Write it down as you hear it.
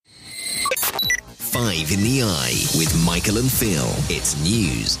Five in the Eye with Michael and Phil. It's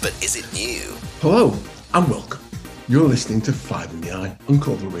news, but is it new? Hello and welcome. You're listening to Five in the Eye on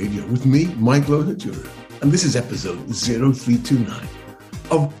Corval Radio with me, Michael O'Hara, and this is episode 0329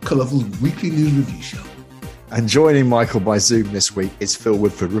 of Colourful's weekly news review show. And joining Michael by Zoom this week is Phil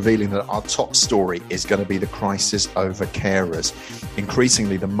Woodford, revealing that our top story is going to be the crisis over carers.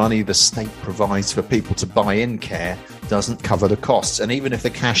 Increasingly, the money the state provides for people to buy in care doesn't cover the costs. And even if the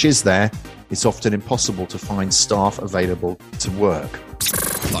cash is there, it's often impossible to find staff available to work.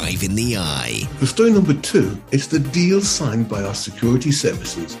 Five in the Eye. For story number 2, it's the deal signed by our security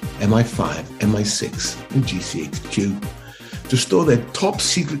services, MI5, MI6 and GCHQ, to store their top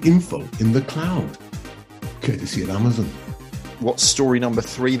secret info in the cloud, courtesy of Amazon. What's story number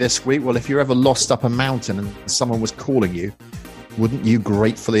 3 this week? Well, if you're ever lost up a mountain and someone was calling you, wouldn't you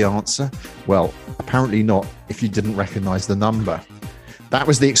gratefully answer? Well, apparently not if you didn't recognize the number. That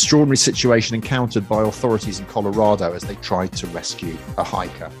was the extraordinary situation encountered by authorities in Colorado as they tried to rescue a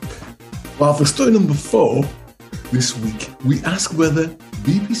hiker. Well, for story number 4 this week, we ask whether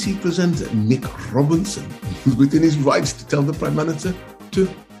BBC presenter Nick Robinson was within his rights to tell the Prime Minister to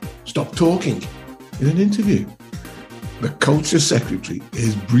stop talking in an interview. The Culture Secretary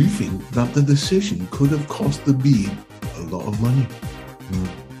is briefing that the decision could have cost the Beeb a lot of money.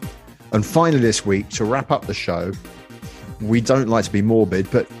 And finally this week, to wrap up the show, we don't like to be morbid,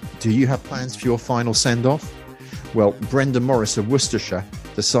 but do you have plans for your final send-off? Well, Brenda Morris of Worcestershire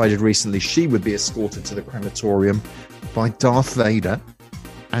decided recently she would be escorted to the crematorium by Darth Vader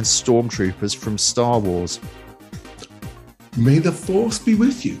and stormtroopers from Star Wars. May the Force be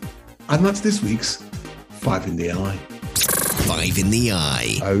with you. And that's this week's Five in the Eye. Five in the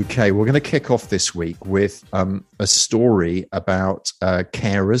Eye. Okay, we're going to kick off this week with a story about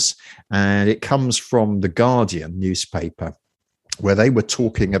carers, and it comes from the Guardian newspaper, where they were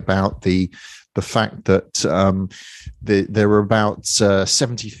talking about the fact that there are about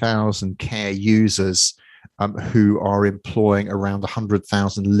 70,000 care users who are employing around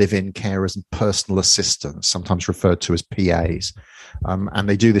 100,000 live-in carers and personal assistants, sometimes referred to as PAs. And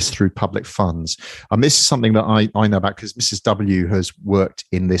they do this through public funds. This is something that I know about because Mrs. W has worked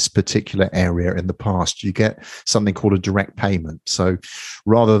in this particular area in the past. You get something called a direct payment. So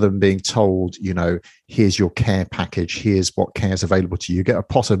rather than being told, here's your care package, here's what care is available to you, you get a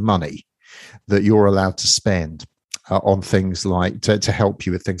pot of money that you're allowed to spend on things like to help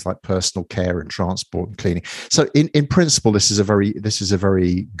you with things like personal care and transport and cleaning. So in principle, this is a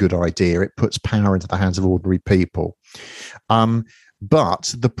very good idea. It puts power into the hands of ordinary people.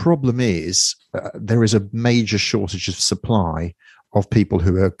 But the problem is there is a major shortage of supply of people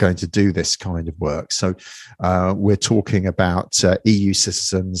who are going to do this kind of work. So we're talking about EU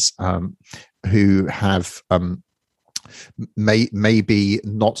citizens who have maybe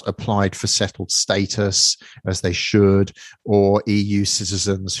not applied for settled status as they should, or EU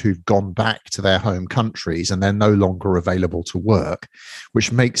citizens who've gone back to their home countries and they're no longer available to work,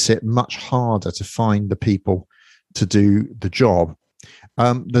 which makes it much harder to find the people to do the job.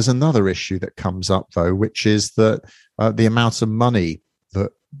 There's another issue that comes up, though, which is that the amount of money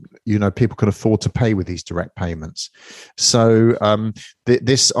that people can afford to pay with these direct payments. So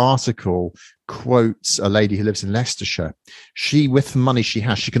this article quotes a lady who lives in Leicestershire. She, with the money she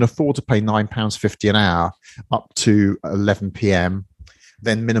has, she can afford to pay £9.50 an hour up to 11 p.m.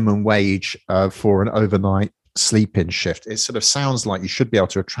 Then minimum wage for an overnight sleep-in shift. It sort of sounds like you should be able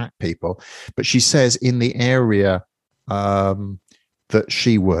to attract people, but she says in the area that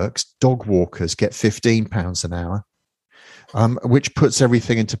she works, dog walkers get £15 an hour. Which puts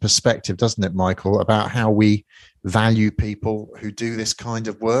everything into perspective, doesn't it, Michael, about how we value people who do this kind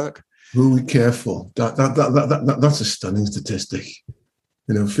of work? Who we care for. That's a stunning statistic.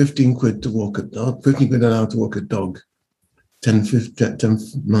 15 quid to walk a dog, 15 quid an hour to walk a dog,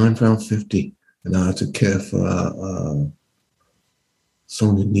 £9.50 an hour to care for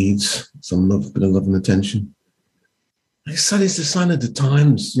someone who needs some bit of love and attention. It's a sign of the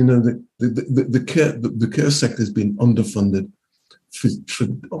times. The care sector has been underfunded for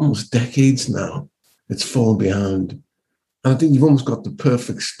almost decades now. It's fallen behind. And I think you've almost got the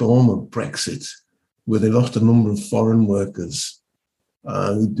perfect storm of Brexit, where they lost a number of foreign workers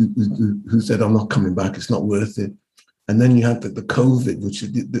who said, I'm not coming back, it's not worth it. And then you had the COVID, which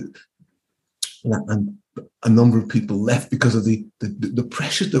and a number of people left because of the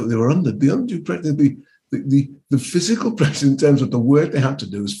pressure that they were under, the undue pressure, the physical pressure in terms of the work they had to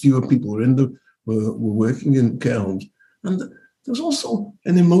do, as fewer people were working in care homes. And there was also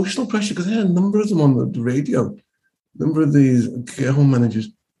an emotional pressure because they had a number of them on the radio, a number of these care home managers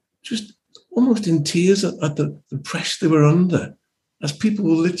just almost in tears at the pressure they were under. as people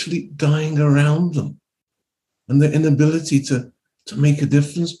were literally dying around them, and their inability to make a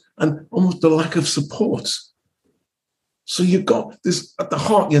difference, and almost the lack of support. So you've got this, at the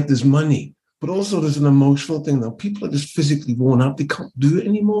heart, yet there's money, but also there's an emotional thing now. People are just physically worn out. They can't do it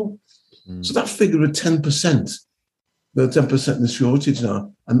anymore. So that figure of 10%, the 10% in the shortage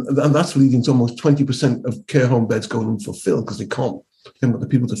now, and that's leading to almost 20% of care home beds going unfulfilled because they haven't got the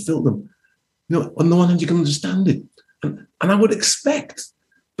people to fill them. On the one hand, you can understand it. And I would expect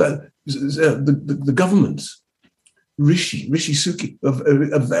that the government, Rishi Sunak,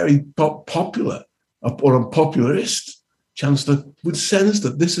 a very popular or a popularist chancellor, would sense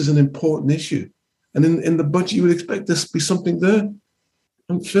that this is an important issue. And in the budget, you would expect there to be something there.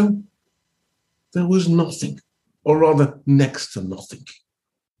 And Phil, there was nothing, or rather next to nothing.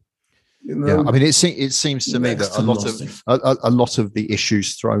 Yeah, I mean, it seems to me that a lot of the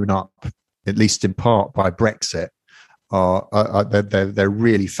issues thrown up, at least in part by Brexit, they're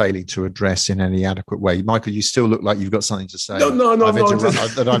really failing to address in any adequate way. Michael, you still look like you've got something to say. No. I've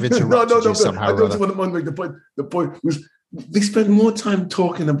interrupted you somehow. I don't want to make the point. The point was they spend more time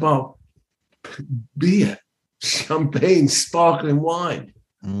talking about beer, champagne, sparkling wine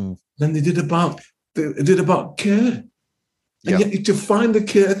than they did about care. And yet, to find the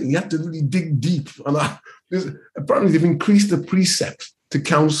care thing, you have to really dig deep. And apparently, they've increased the precept to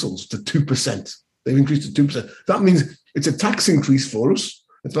councils to 2%. They've increased to 2%. That means it's a tax increase for us.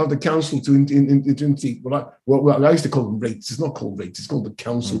 It's not the council to I used to call them rates. It's not called rates. It's called the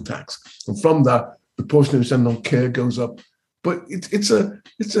council tax. And from that, the portion we spend on care goes up. But it's a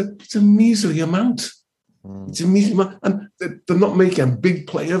measly amount. It's a measly amount, and they're not making a big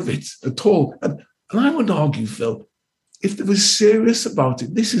play of it at all. And I would argue, Phil, if they were serious about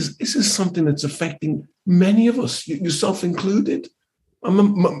it, this is something that's affecting many of us, yourself included. My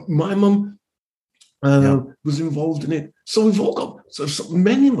mum was involved in it, so we've all got. So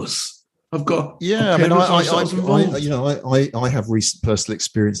many of us have got. Yeah, I mean, I have recent personal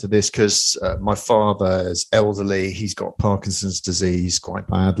experience of this because my father is elderly. He's got Parkinson's disease quite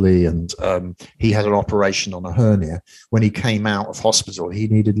badly, and he had an operation on a hernia. When he came out of hospital, he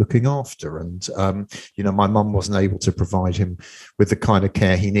needed looking after, and my mum wasn't able to provide him with the kind of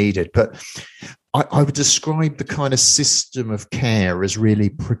care he needed. But I would describe the kind of system of care as really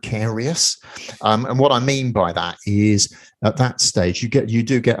precarious. And what I mean by that is at that stage, you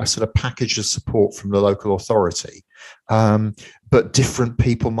do get a sort of package of support from the local authority. But different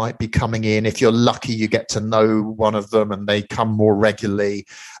people might be coming in. If you're lucky, you get to know one of them and they come more regularly.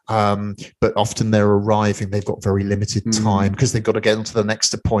 But often they're arriving, they've got very limited time because they've got to get onto the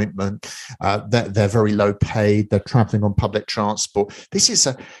next appointment. They're very low paid. They're traveling on public transport. This is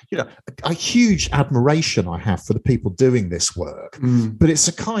a huge admiration I have for the people doing this work, but it's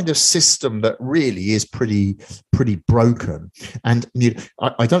a kind of system that really is pretty broken. And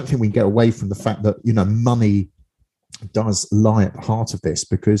I don't think we can get away from the fact that, money does lie at the heart of this,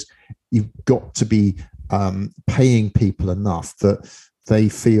 because you've got to be paying people enough that they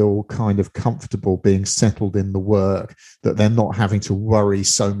feel kind of comfortable being settled in the work, that they're not having to worry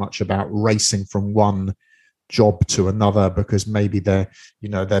so much about racing from one job to another because maybe they're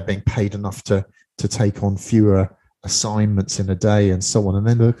being paid enough to take on fewer assignments in a day and so on. And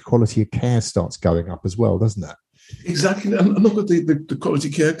then the quality of care starts going up as well, doesn't it? Exactly. And look what the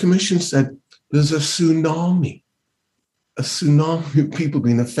Quality Care Commission said. There's a tsunami of people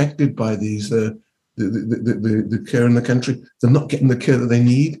being affected by these the care in the country. They're not getting the care that they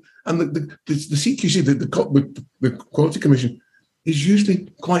need. And the CQC, the Quality Commission, is usually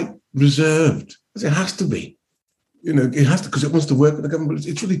quite reserved, as it has to be. It has to, because it wants to work with the government.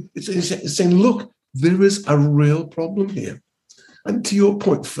 It's saying, look, there is a real problem here. And to your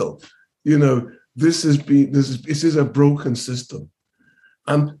point, Phil, this is a broken system.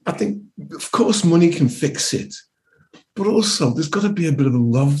 And I think, of course, money can fix it. But also, there's got to be a bit of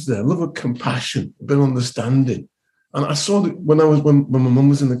love there, a love of compassion, a bit of understanding. And I saw that when my mum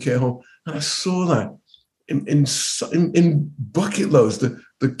was in the care home, and I saw that in bucket loads,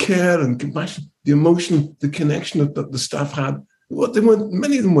 the care and compassion, the emotion, the connection that the staff had.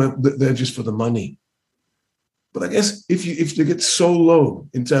 Many of them weren't there just for the money. But I guess if they get so low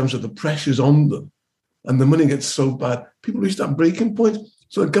in terms of the pressures on them, and the money gets so bad, people reach that breaking point.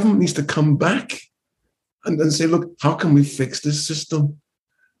 So the government needs to come back and say, look, how can we fix this system?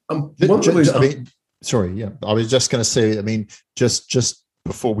 I was just going to say, just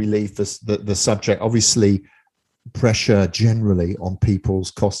before we leave the subject, obviously pressure generally on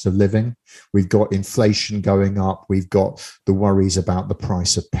people's cost of living. We've got inflation going up. We've got the worries about the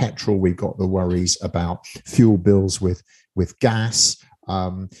price of petrol. We've got the worries about fuel bills with gas.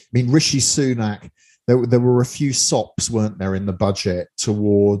 Rishi Sunak there were a few sops, weren't there, in the budget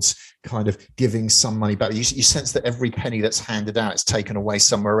towards kind of giving some money back. You sense that every penny that's handed out is taken away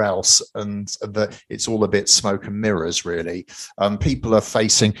somewhere else, and that it's all a bit smoke and mirrors, really. People are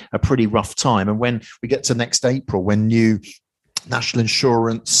facing a pretty rough time. And when we get to next April, when new national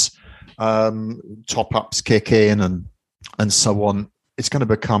insurance top-ups kick in and so on, it's going to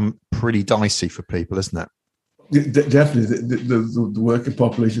become pretty dicey for people, isn't it? Definitely, the working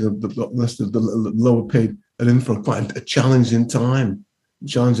population, the lower paid, are in for quite a challenging time.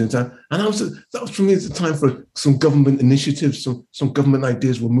 And that was for me, it's a time for some government initiatives, some government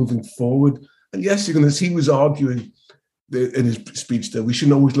ideas were moving forward. And yes, you're going to see, he was arguing in his speech there, we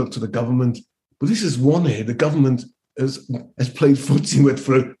shouldn't always look to the government, but this is one here. The government has played footsie with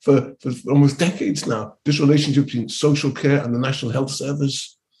for almost decades now. This relationship between social care and the National Health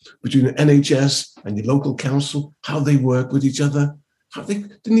Service, between the NHS and your local council, how they work with each other, how they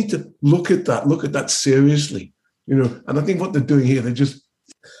need to look at that seriously, And I think what they're doing here, they're just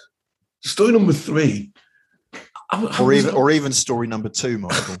story number 3, or even story number 2,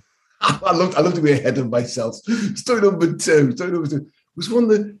 Michael. I love to be ahead of myself. Story number two was one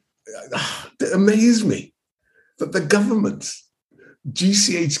that amazed me, that the government,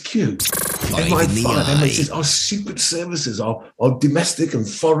 GCHQ, MI5, MI6, our secret services, our domestic and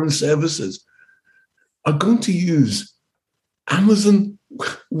foreign services, are going to use Amazon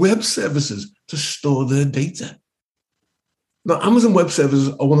Web Services to store their data. Now, Amazon Web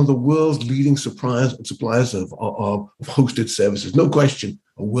Services are one of the world's leading suppliers of hosted services. No question,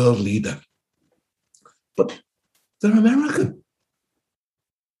 a world leader. But they're American.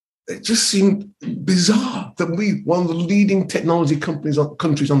 It just seemed bizarre that one of the leading technology countries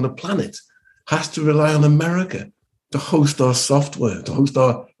on the planet has to rely on America to host our software, to host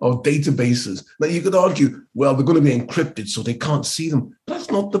our databases. Now, you could argue, well, they're going to be encrypted, so they can't see them. But that's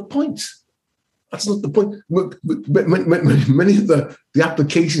not the point. That's not the point. Many of the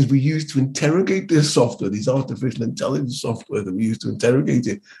applications we use to interrogate this software, these artificial intelligence software that we use to interrogate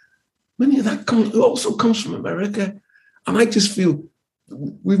it, many of that also comes from America. And I just feel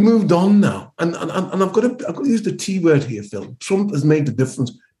we've moved on now. And I've got to use the T word here, Phil. Trump has made the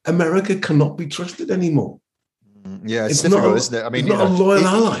difference. America cannot be trusted anymore. Yeah, it's difficult, isn't it? I mean, it's not a loyal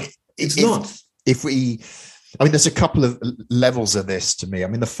ally. It's not. There's a couple of levels of this to me. I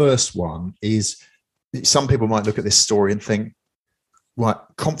mean, the first one is some people might look at this story and think, what,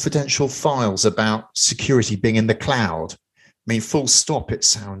 confidential files about security being in the cloud? I mean, full stop. It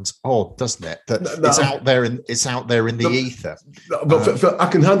sounds odd, doesn't it? That it's out there in the ether. But I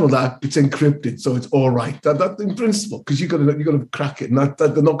can handle that. It's encrypted, so it's all right. That in principle, because you got to crack it. And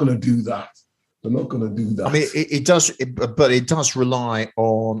they're not going to do that. They're not going to do that. I mean, it does rely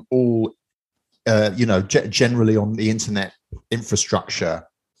on all, generally on the internet infrastructure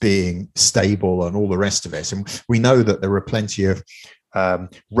being stable and all the rest of it. And we know that there are plenty of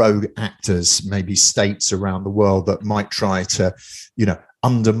rogue actors, maybe states around the world, that might try to,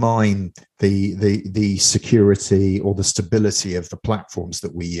 undermine the security or the stability of the platforms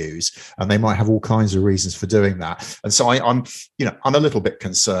that we use, and they might have all kinds of reasons for doing that. And so I'm a little bit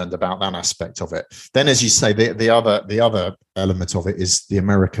concerned about that aspect of it. Then, as you say, the other element of it is the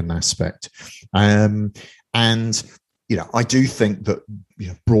American aspect, and I do think that,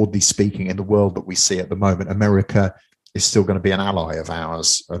 broadly speaking, in the world that we see at the moment, America is still going to be an ally of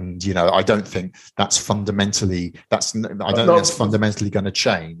ours, and I don't think that's fundamentally going to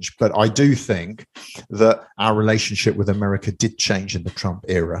change. But I do think that our relationship with America did change in the Trump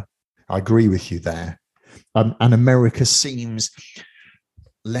era. I agree with you there, and America seems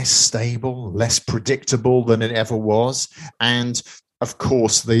less stable, less predictable than it ever was, and of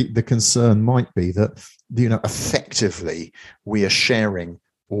course the concern might be that effectively we are sharing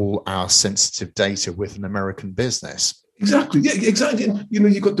all our sensitive data with an American business. Exactly. Yeah, exactly.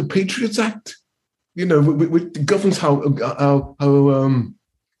 You've got the Patriots Act, which governs how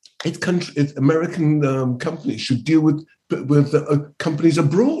American companies should deal with companies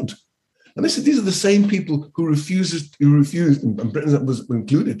abroad. And these are the same people who refused, and Britain was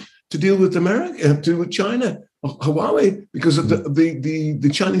included, to deal with with China, or Huawei, because of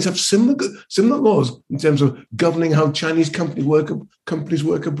the Chinese have similar laws in terms of governing how Chinese companies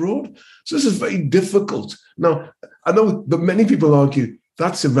work abroad. So this is very difficult. Now, I know that many people argue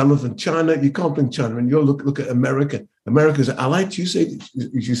that's irrelevant. China, you can't bring China, and you look at America. America's an ally. You say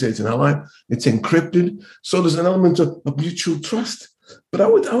it's an ally. It's encrypted. So there's an element of mutual trust. But I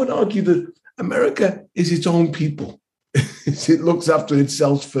would argue that America is its own people. It looks after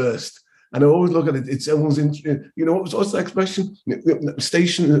itself first. And I always look at it, it's everyone's, what's the expression?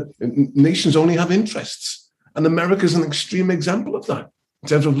 Nations only have interests. And America is an extreme example of that. in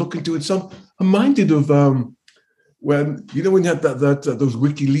terms of looking to it. So I'm reminded of when you had that those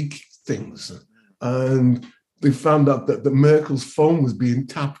WikiLeaks things, and they found out that Merkel's phone was being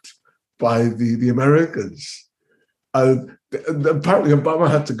tapped by the Americans. And apparently Obama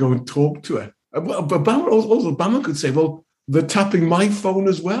had to go and talk to her. But Obama could say, well, they're tapping my phone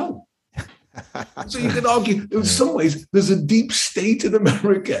as well. So you could argue, in some ways, there's a deep state in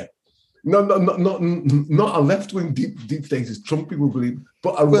America. Not a left-wing deep state, as Trump people believe,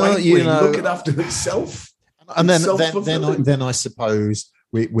 but a right-wing looking after itself. And then I suppose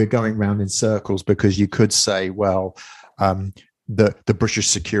we're going round in circles, because you could say, well, the British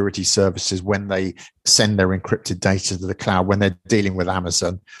security services, when they send their encrypted data to the cloud, when they're dealing with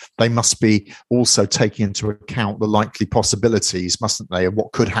Amazon, they must be also taking into account the likely possibilities, mustn't they, of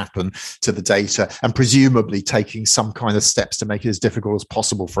what could happen to the data, and presumably taking some kind of steps to make it as difficult as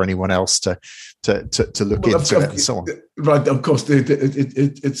possible for anyone else to look into it and so on. Right, of course,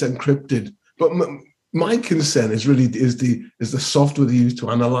 it's encrypted, but my concern is the software they use to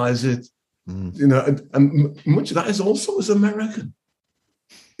analyze it. And much of that is also as American,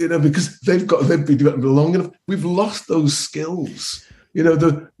 because they've been developing long enough. We've lost those skills. We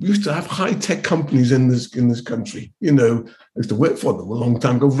used to have high-tech companies in this country. I used to work for them a long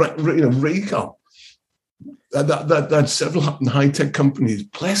time ago. Raycom, that several high-tech companies.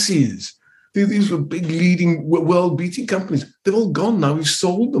 Plessies, these were big, leading, world-beating companies. They've all gone now. We've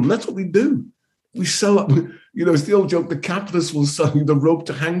sold them. That's what we do. We sell, it's the old joke, the capitalists will sell you the rope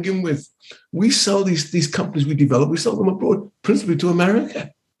to hang him with. We sell these companies we develop, we sell them abroad, principally to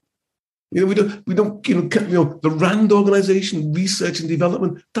America. We don't, the RAND organization, research and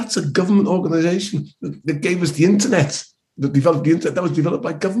development, that's a government organization that gave us the internet, that developed the internet, that was developed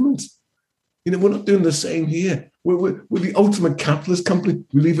by government. We're not doing the same here. We're the ultimate capitalist company.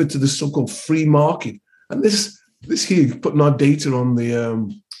 We leave it to the so-called free market. And this here, putting our data on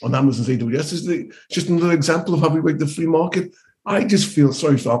the, on Amazon's AWS is just another example of how we make the free market. I just feel,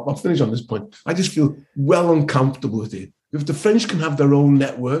 I'll finish on this point. I just feel well uncomfortable with it. If the French can have their own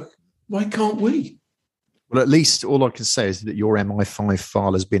network, why can't we? Well, at least all I can say is that your MI5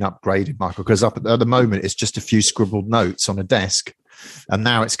 file has been upgraded, Michael, because up at the moment it's just a few scribbled notes on a desk, and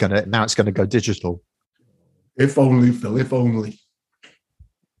now it's going to go digital. If only, Phil, if only.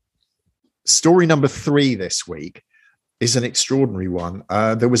 Story number 3 this week is an extraordinary one.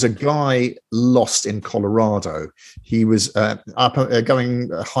 There was a guy lost in Colorado. He was going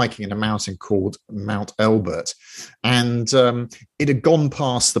hiking in a mountain called Mount Elbert, and it had gone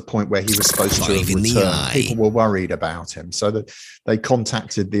past the point where he was supposed to return. People were worried about him, so that they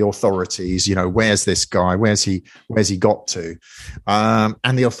contacted the authorities. Where's this guy? Where's he got to?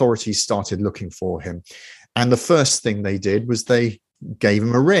 And the authorities started looking for him. And the first thing they did was they gave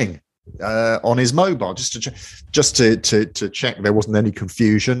him a ring on his mobile, just to check there wasn't any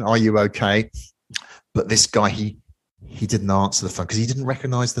confusion. Are you okay? But this guy, he didn't answer the phone because he didn't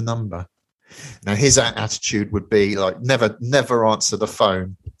recognize the number. Now his attitude would be like, never answer the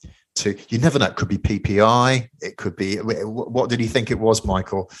phone. You never know. It could be PPI. It could be, what did he think it was,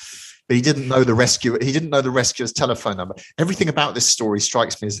 Michael? But he didn't know the rescue. He didn't know the rescuer's telephone number. Everything about this story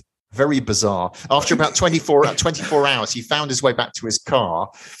strikes me as very bizarre. After about 24 hours, he found his way back to his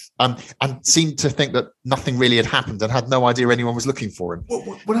car. And seemed to think that nothing really had happened and had no idea anyone was looking for him.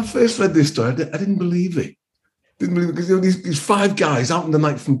 When I first read this story, I didn't believe it. Because these 5 guys out in the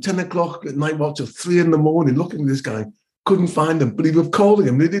night from 10 o'clock at night till 3 a.m. looking for this guy, couldn't find him, but he was calling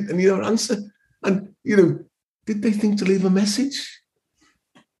him. They didn't answer. And, did they think to leave a message?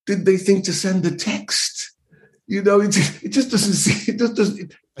 Did they think to send a text? It just doesn't see. It just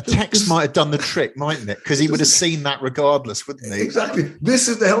doesn't. A text might have done the trick, mightn't it? Because he would have seen that regardless, wouldn't he? Exactly. This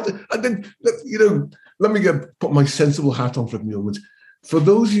is the health. And then, let me put my sensible hat on for a moment. For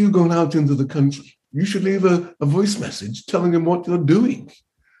those of you going out into the country, you should leave a voice message telling them what you're doing.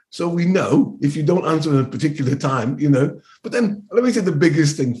 So we know if you don't answer at a particular time, But then let me say the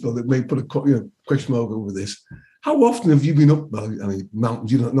biggest thing, Phil, that may put a question mark over this. How often have you been up,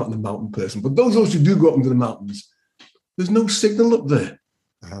 mountains? You're not a mountain person, but those of us who do go up into the mountains, there's no signal up there.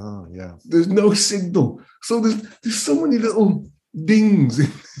 Oh, yeah. There's no signal. So there's so many little dings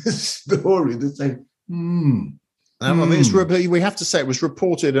in this story that say, we have to say it was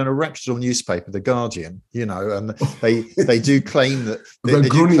reported in a reputable newspaper, The Guardian, and they do claim that.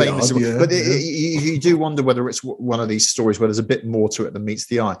 You do wonder whether it's one of these stories where there's a bit more to it than meets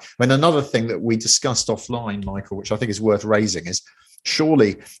the eye. Another thing that we discussed offline, Michael, which I think is worth raising, is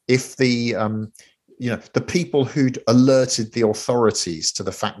surely if the the people who'd alerted the authorities to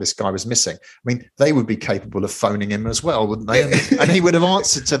the fact this guy was missing, I mean, they would be capable of phoning him as well, wouldn't they? And he would have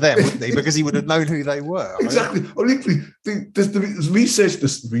answered to them, wouldn't he? Because he would have known who they were. Exactly. Or equally, the research,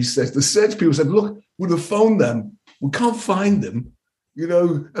 the search people said, look, we'd have phoned them. We can't find them.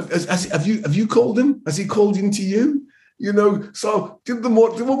 Have you called him? Has he called into you? So the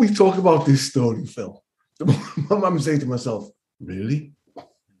more we talk about this story, Phil, the more I'm saying to myself, really?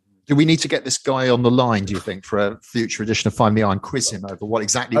 Do we need to get this guy on the line, do you think, for a future edition of Find the Eye and quiz him over what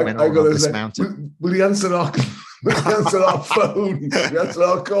exactly went on this mountain? Will he answer our phone? Will he answer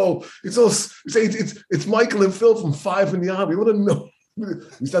our call? It's Michael and Phil from Five in the Eye. We want to know.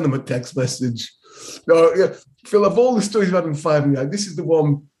 We send them a text message. No, yeah, Phil, of all the stories we've had in Five in the Eye, this is the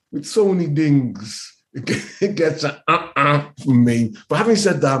one with so many dings. It gets from me. But having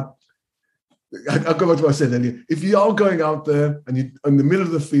said that, I'll go back to what I said earlier. If you are going out there and you're in the middle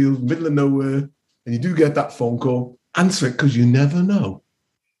of the field, middle of nowhere, and you do get that phone call, answer it, because you never know.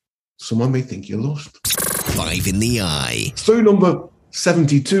 Someone may think you're lost. Five in the Eye. Story number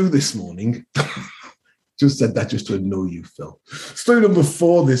 72 this morning. Just said that just to annoy you, Phil. Story number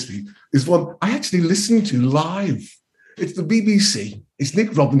 4 this week is one I actually listened to live. It's the BBC. It's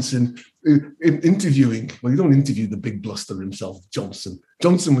Nick Robinson interviewing. Well, you don't interview the big bluster himself, Johnson.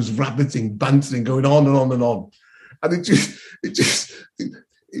 Johnson was rabbiting, bantering, going on and on and on. And it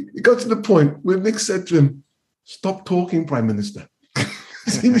got to the point where Nick said to him, "Stop talking, Prime Minister."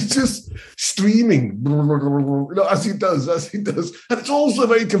 He was just streaming, as he does. And it's also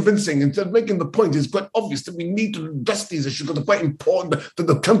very convincing. Instead of making the point, it's quite obvious that we need to address these issues because they're quite important, that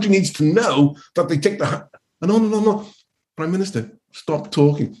the country needs to know that they take the... And on and on and on. Prime Minister, stop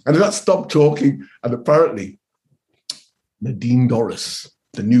talking. And that stopped talking. And apparently, Nadine Dorries,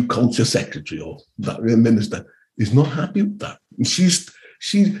 the new culture secretary or that minister, is not happy with that. And she's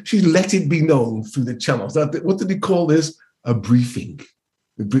let it be known through the channels that, what did he call this? A briefing.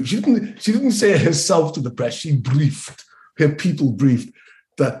 She didn't say it herself to the press. She briefed, her people briefed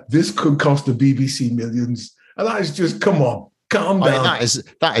that this could cost the BBC millions. And that is just, come on. Calm down. I mean,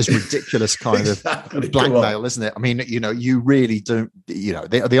 that is ridiculous kind exactly. of blackmail, isn't it? I mean, you really don't,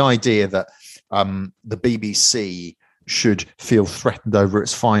 the idea that the BBC should feel threatened over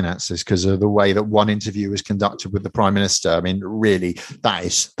its finances because of the way that one interview was conducted with the Prime Minister. I mean, really, that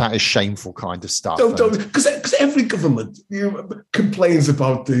is shameful kind of stuff. Because every government complains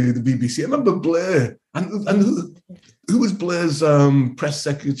about the BBC. I remember Blair, and who was Blair's press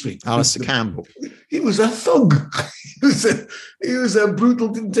secretary? Alistair Campbell. He was a thug. He was a brutal,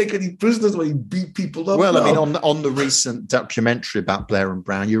 didn't take any prisoners when he beat people up. Well, I mean, on the recent documentary about Blair and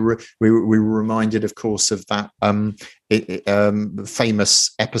Brown, we were reminded, of course, of that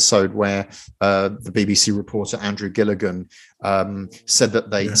famous episode where the BBC reporter Andrew Gilligan said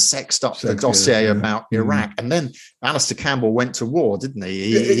that they sexed up the dossier about Iraq, and then Alistair Campbell went to war, didn't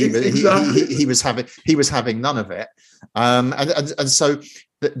he? He was having none of it, and so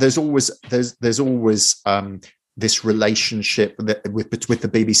there's always this relationship with the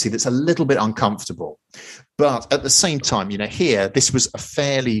BBC that's a little bit uncomfortable. But at the same time, here, this was a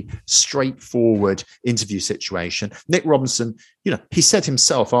fairly straightforward interview situation. Nick Robinson, he said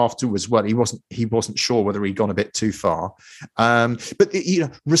himself afterwards, well, he wasn't sure whether he'd gone a bit too far. But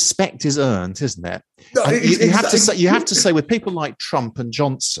respect is earned, isn't it? No, you have to say with people like Trump and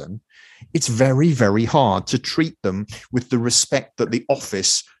Johnson, it's very, very hard to treat them with the respect that the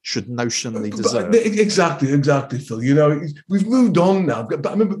office should notionally deserve. Exactly, Phil. We've moved on now. But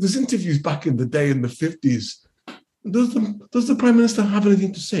I remember there's interviews back in the day in the 50s. Does the Prime Minister have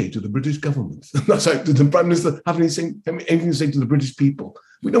anything to say to the British government? Does the Prime Minister have anything to say to the British people?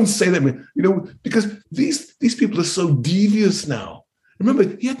 We don't say that, because these people are so devious now.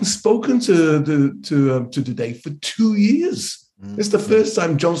 Remember, he hadn't spoken to Today for 2 years. It's the first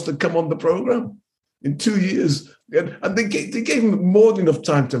time Johnson had come on the programme in 2 years. And they gave him more than enough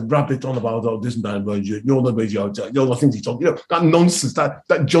time to rabbit on about, this and that, the things he talked, that nonsense,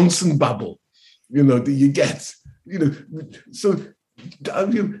 that Johnson babble, that you get. So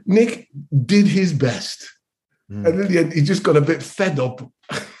Nick did his best. And in the end, he just got a bit fed up.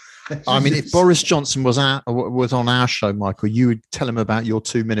 I mean, if Boris Johnson was on our show, Michael, you would tell him about your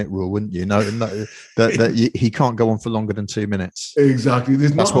 2-minute rule, wouldn't you? That he can't go on for longer than 2 minutes. Exactly.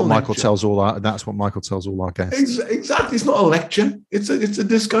 That's what Michael tells all our guests. Exactly. It's not a lecture. It's a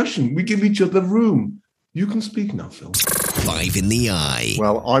discussion. We give each other room. You can speak now, Phil. Five in the Eye.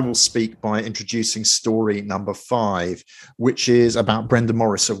 Well, I will speak by introducing story number 5, which is about Brenda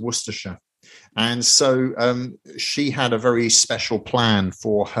Morris of Worcestershire. And so she had a very special plan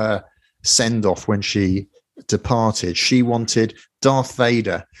for her send-off when she departed. She wanted Darth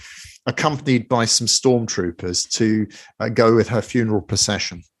Vader. accompanied by some stormtroopers to go with her funeral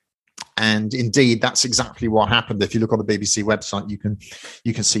procession. And indeed, that's exactly what happened. If you look on the BBC website, you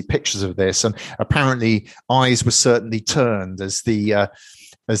can see pictures of this. And apparently, eyes were certainly turned as the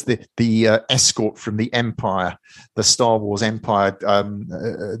escort from the Empire, the Star Wars Empire,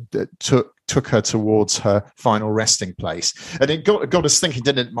 took her towards her final resting place. And it got us thinking,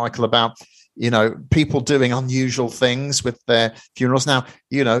 didn't it, Michael, about, people doing unusual things with their funerals. Now,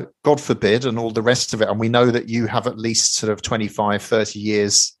 God forbid, and all the rest of it. And we know that you have at least sort of 25, 30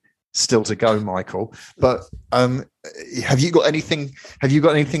 years still to go, Michael. But have you got anything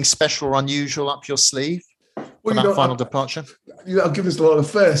special or unusual up your sleeve for that final departure? I'll give this a lot of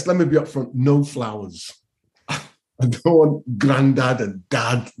first. Let me be upfront. No flowers. I don't want granddad and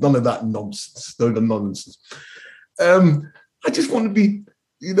dad. None of that nonsense. No nonsense. I just want to be,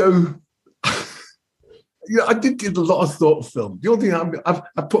 I did give a lot of thought to film. The only thing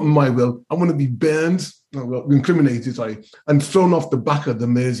I've put in my will, I want to be burned, incriminated, and thrown off the back of the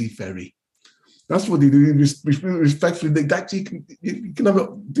Mersey ferry. That's what they do. Respectfully, they actually you can have it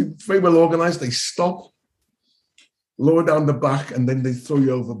very well organised. They stop, lower down the back, and then they throw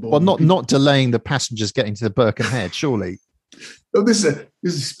you overboard. Well, not delaying the passengers getting to the Birkenhead, surely. No, this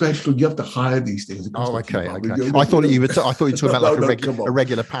is special. You have to hire these things. Oh, okay. I thought you were talking about like a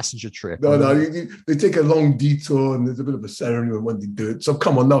regular passenger trip. No, they take a long detour, and there's a bit of a ceremony when they do it. So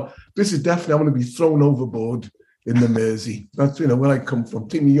come on, now this is definitely, I'm going to be thrown overboard in the Mersey. That's where I come from.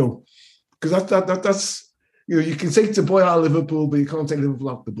 Take me young, because that's you can say to boy out of Liverpool, but you can't take Liverpool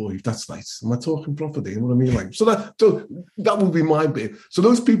out the boy. That's nice. Am I talking properly? You know what I mean? Like so that would be my bit. So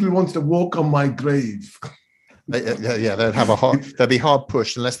those people who wanted to walk on my grave. Yeah, they'd be hard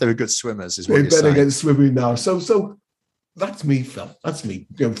pushed unless they were good swimmers. Is what they you're better saying. get swimming now. So that's me, Phil. That's me.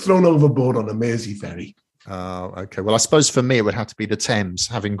 Thrown overboard on a Mersey ferry. Oh, okay. Well, I suppose for me it would have to be the Thames,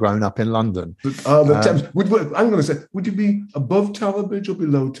 having grown up in London. The Thames. I'm going to say, would you be above Tower Bridge or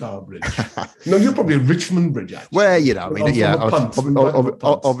below Tower Bridge? No, you're probably at Richmond Bridge. Actually. Well,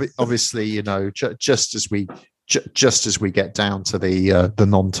 obviously, just as we get down to the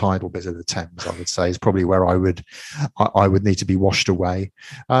non-tidal bit of the Thames, I would say is probably where I would need to be washed away.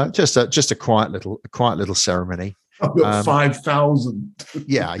 Just a quiet little ceremony. 5,000.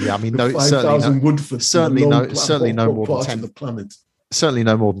 Yeah. I mean, certainly no more than 10 the planet. Certainly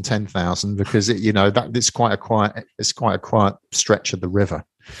no more than 10,000, because it's quite a quiet stretch of the river.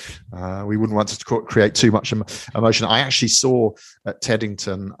 We wouldn't want to create too much emotion. I actually saw at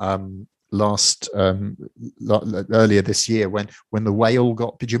Teddington earlier this year when the whale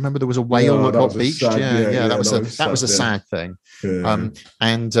did you remember there was a whale that got beached? That was a sad thing.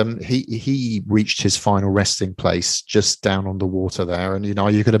 He reached his final resting place just down on the water there, and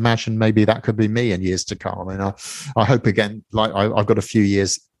you could imagine maybe that could be me in years to come. And I hope again, like I've got a few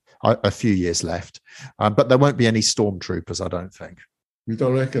years left, but there won't be any stormtroopers, I don't think. You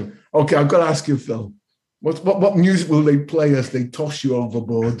don't reckon? Okay, I've got to ask you, Phil. What music will they play as they toss you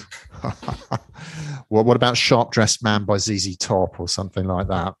overboard? Well, what about Sharp Dressed Man by ZZ Top or something like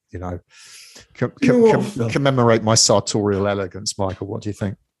that? Commemorate my sartorial elegance, Michael. What do you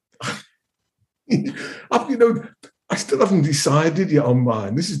think? I still haven't decided yet on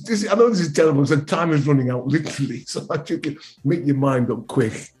mine. This is. I know this is terrible. So time is running out, literally. So I think you can make your mind up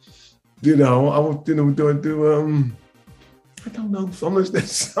quick. I don't know. That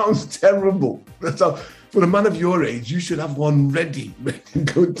sounds terrible. For a man of your age, you should have one ready,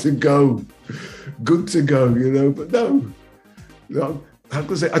 good to go. But no. How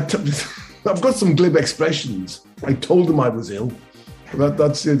can I say? I've got some glib expressions. I told him I was ill.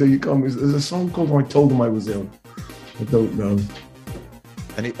 That's it. You can't. There's a song called "I Told Him I Was Ill." I don't know.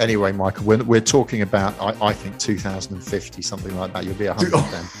 Anyway, Michael, we're talking about, I think, 2050, something like that. You'll be 100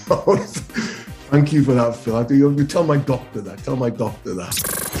 then. Thank you for that, Phil. You tell my doctor that.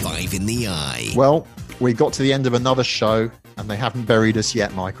 Five in the Eye. Well, we got to the end of another show, and they haven't buried us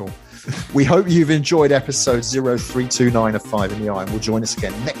yet, Michael. We hope you've enjoyed episode 0329 of Five in the Eye, and we'll join us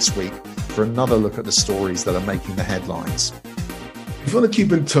again next week for another look at the stories that are making the headlines. If you want to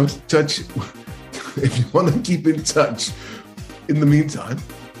keep in touch, in the meantime,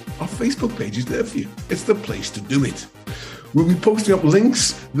 our Facebook page is there for you. It's the place to do it. We'll be posting up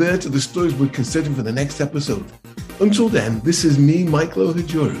links there to the stories we're considering for the next episode. Until then, this is me, Michael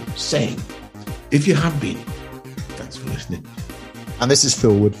Ohajuru, saying, if you have been, thanks for listening. And this is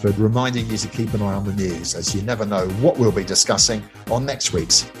Phil Woodford reminding you to keep an eye on the news, as you never know what we'll be discussing on next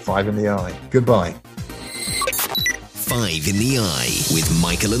week's Five in the Eye. Goodbye. Five in the Eye with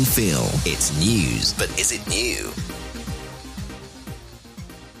Michael and Phil. It's news, but is it new?